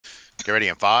Get ready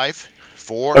in 5,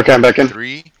 4, Okay, I'm back in.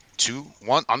 3, 2,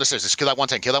 1. On the stairs. Just kill that one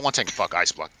tank. Kill that one tank. Fuck,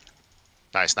 ice block.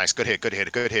 Nice, nice. Good hit, good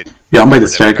hit, good hit. Yeah, I'm by the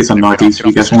staircase on northeast if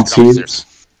you guys want to see it.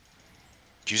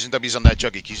 Q's and W's on that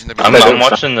juggy. Q's and W's. I'm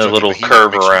watching the little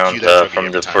curve around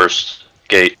from the first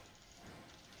gate.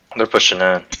 They're pushing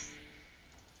in.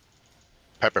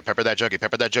 Pepper that juggy.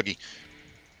 Pepper that juggy.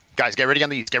 Guys, get ready on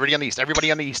the east. Get ready on the east.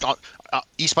 Everybody on the east.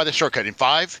 East by the shortcut. In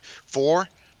 5, 4,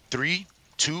 3,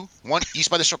 2, 1. East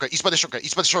by the shortcut. East by the shortcut.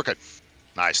 East by the shortcut.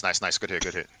 Nice, nice, nice. Good hit,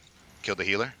 good hit. Kill the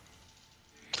healer.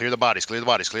 Clear the bodies. Clear the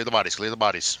bodies. Clear the bodies. Clear the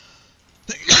bodies.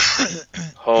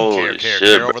 Holy shit.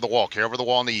 Care over the wall. Care over the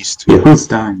wall on the east. Yeah, who's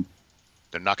dying?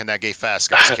 They're knocking that gate fast,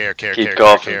 guys. Care. Keep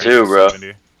coughing too, bro.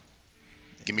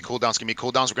 Give me cooldowns. Give me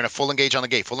cooldowns. We're gonna full engage on the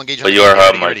gate. Full engage on the But gate. you are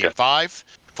hot, Micah. 5.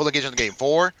 Full engage on the gate.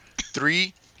 4,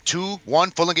 3, 2,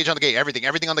 1. Full engage on the gate. Everything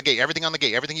on the gate. Everything on the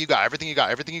gate. Everything you got. Everything you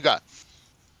got. Everything you got.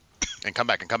 And come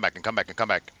back. And come back. And come back. And come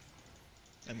back.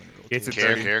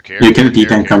 Care. You can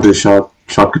D10 come to the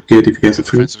shortcut gate if you guys are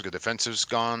free. Defensive's good. Defensive's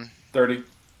gone. 30.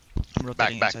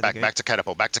 Back to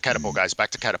catapult. Back to catapult, guys. Back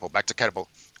to catapult. Back to catapult.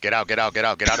 Get out. Get out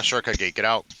of shortcut gate. Get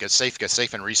out. Get safe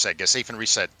and reset. Get safe and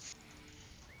reset.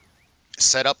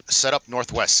 Set up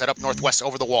northwest. Set up northwest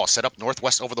over the wall. Set up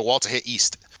northwest over the wall to hit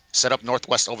east. Set up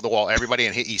northwest over the wall. Everybody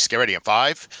and hit east. Get ready in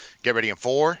 5. Get ready in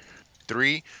 4,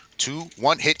 3, 2,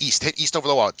 1. Hit east. Hit east over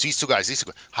the wall. These two guys. These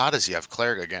two. How does he have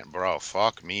cleric again, bro?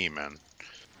 Fuck me, man.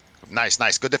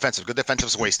 Nice. Good defensive. Good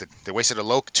defensive's wasted. They wasted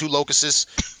 2 locusts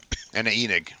and an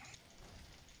Enig.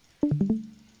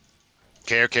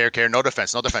 Care. No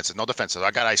defense. I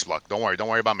got ice block. Don't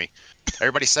worry about me.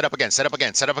 Everybody set up again. Set up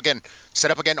again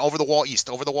over the wall east.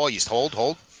 Hold.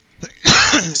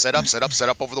 Set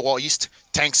up over the wall east.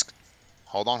 Tanks.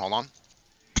 Hold on.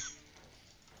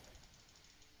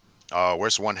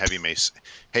 Where's one heavy mace?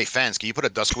 Hey, fans, can you put a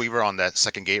Duskweaver on that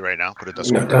second gate right now? Put a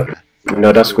Duskweaver.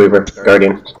 No Duskweaver.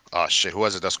 Guardian. Oh shit, who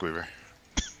has a Duskweaver?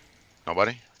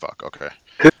 Nobody? Fuck, okay.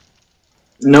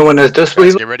 No one has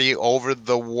Duskweaver? Get ready over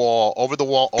the wall.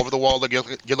 Look, you're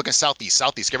looking southeast.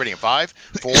 Get ready in 5,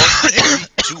 4, 3,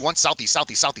 2, 1. Southeast.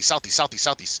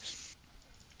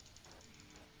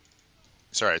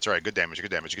 It's alright. Good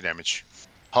damage.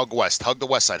 Hug west. Hug the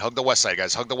west side,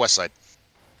 guys. Hug the west side.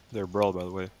 They're brawl, by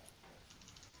the way.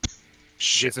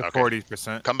 Shit, it's a okay.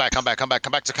 40%. Come back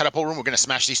to catapult room. We're gonna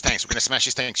smash these tanks.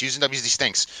 Q's and W's these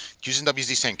tanks. Q's and W's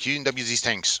these tanks.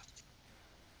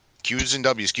 Q's and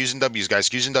W's, guys.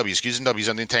 Q's and W's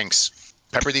on the tanks.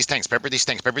 Pepper these tanks.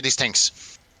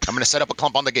 I'm gonna set up a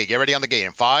clump on the gate. Get ready on the gate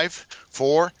in 5,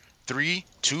 4, 3,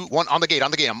 2, 1. On the gate.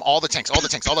 All the tanks.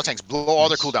 Blow all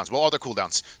their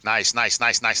cooldowns. Nice.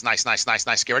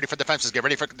 Get ready for defensives.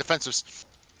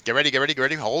 Get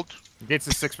ready. Hold. Gates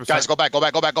is 6%. Guys, go back.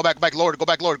 Lord.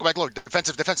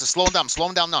 Defensive. Slow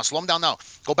him down now.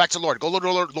 Go back to Lord. Go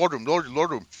Lord room.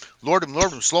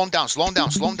 Slow him down. Slow him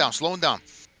down,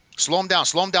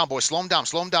 boys. Slow him down.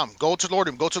 Go to Lord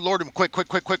room. Quick.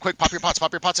 Pop your pots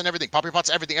and everything.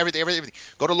 Everything.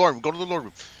 Go to Lord room.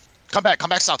 Come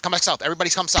back south. Everybody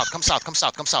come south.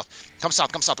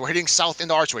 We're hitting south in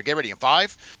the archway. Get ready in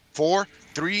 5, 4,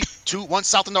 3, 2, 1.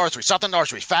 South in the archway.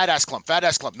 Fat ass clump.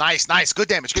 Nice. Good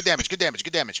damage.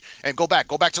 And go back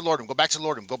to Lord room. Go back to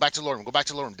Lord room.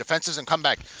 Defensives and come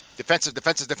back. Defensive.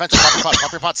 Pop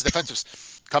your pots. Defensives.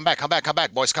 Come back,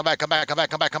 boys. Come back. Come back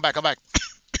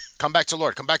to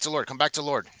Lord.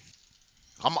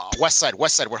 I'm west side.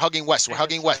 We're hugging west.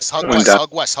 Hug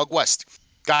west.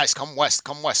 Guys, come west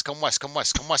side. Come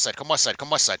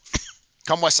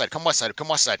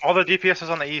west side. All the DPS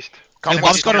is on the east. Come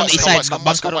west. Go to the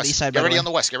east side. Get ready on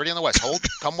the west. Hold.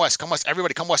 Come west.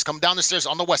 Everybody come west. Come down the stairs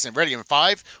on the west. And ready in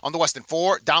 5 on the west. And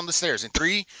 4 down the stairs. In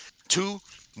 3, 2,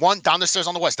 1. Down the stairs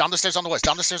on the west. Down the stairs.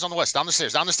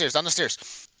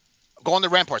 Go on the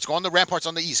ramparts. On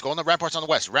the east. Go on the ramparts on the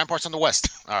west.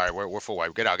 All right, we're full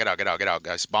wide. Get out,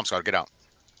 guys. Bomb squad, get out.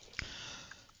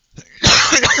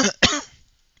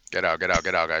 Get out,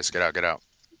 guys. Get out.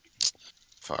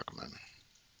 Fuck, man.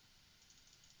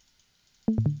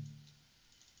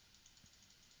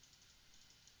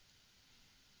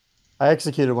 I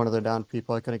executed one of their downed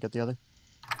people. I couldn't get the other.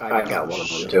 I got one of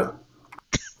them too.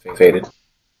 Faded.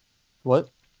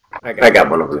 What? I got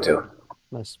one of them too.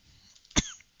 Nice.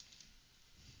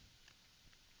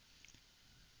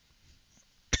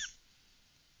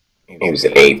 He was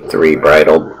 8-3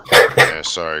 bridled. Yeah,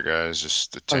 sorry guys.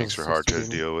 Just the tanks were hard to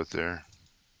deal with there.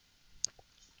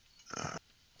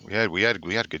 We had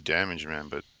good damage, man,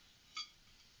 but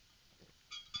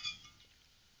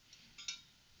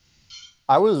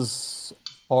I was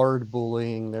hard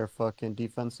bullying their fucking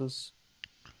defenses.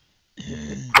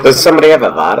 Does somebody have a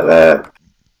lot of that?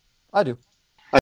 I do.